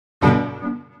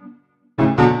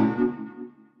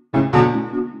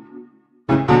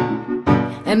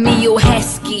Emile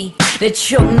Heskey, the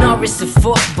Chuck Norris of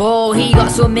football. He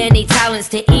got so many talents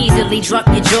to easily drop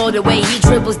your jaw. The way he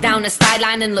dribbles down the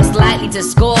sideline and looks likely to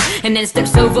score, and then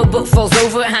steps over but falls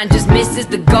over and just misses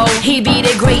the goal. He be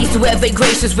the greatest to ever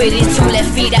gracious with his two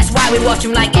left feet. That's why we watch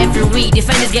him like every week.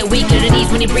 Defenders get weaker than these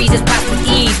when he breezes past with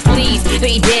ease. Please, but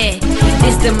he did.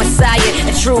 This the Messiah,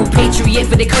 a true patriot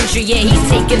for the country. Yeah, he's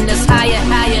taking us higher,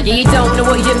 higher. Yeah, you don't know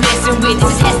what you're messing with.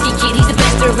 This is Heskey kid, he's the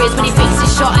best there is. When he fakes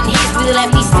his shot and hits with the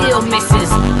left, he still misses.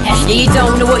 Yeah, you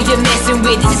don't know what you're messing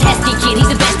with. This is Heskey kid, he's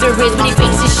the best there is. When he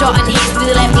fakes his shot and hits with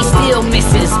the left, he still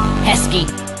misses. Heskey.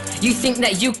 You think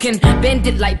that you can bend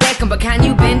it like Beckham, but can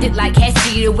you bend it like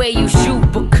Heskey? The way you shoot,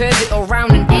 but curve it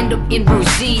around and end up in row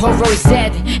C or row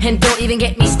Z. And don't even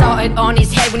get me started on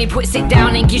his head when he puts it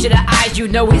down and gives you the eyes. You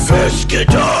know it's Heskey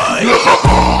time.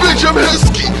 Bitch, I'm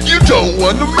Heskey. You don't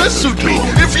wanna mess with me.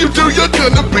 If you do, you're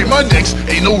gonna be my next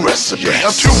anal recipe.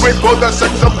 I'm too big for that sex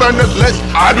abandoned less.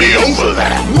 I be over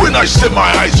that. When I set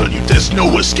my eyes on you, there's no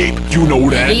escape. You know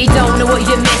that. Yeah, you don't know what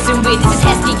you're messing with. This is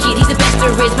Heskey kid, he's the best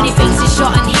there is. When he fakes his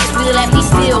shot and hits with the left, he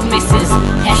still misses.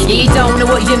 Yeah, you don't know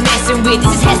what you're messing with.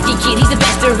 This is Heskey kid, he's the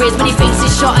best there is. When he fakes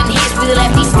his shot and hits with the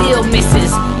left, he still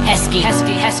misses. Heskey,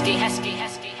 Heskey, Heskey, Heskey,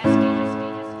 Heskey,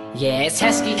 Heskey. Yeah, it's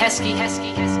Heskey, Heskey,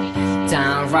 Heskey, Heskey.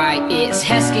 Downright, it's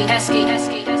Heskey, Heskey,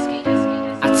 Heskey, Heskey,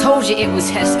 Heskey. I told you it was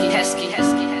Heskey, Heskey,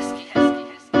 Heskey, Heskey, Heskey,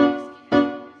 Heskey.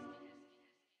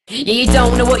 Yeah, you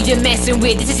don't know what you're messing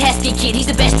with. This is Heskey kid, he's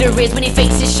the best there is. When he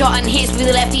fakes his shot and hits with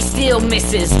the left, he still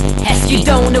misses. Heskey, you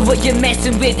don't know what you're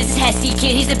messing with. This is Heskey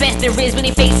kid, he's the best there is. When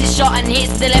he fakes his shot and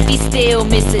hits with the left, he still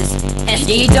misses. Heskey,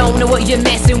 yeah, you don't know what you're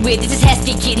messing with. This is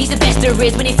Heskey kid, he's the best there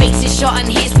is. When he fakes his shot and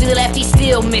hits with the left, he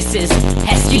still misses.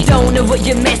 Heskey, you don't know what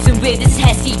you're messing with. This is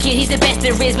Heskey kid, he's the best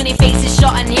there is. When he fakes his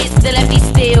shot and hits with the left, he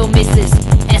still misses.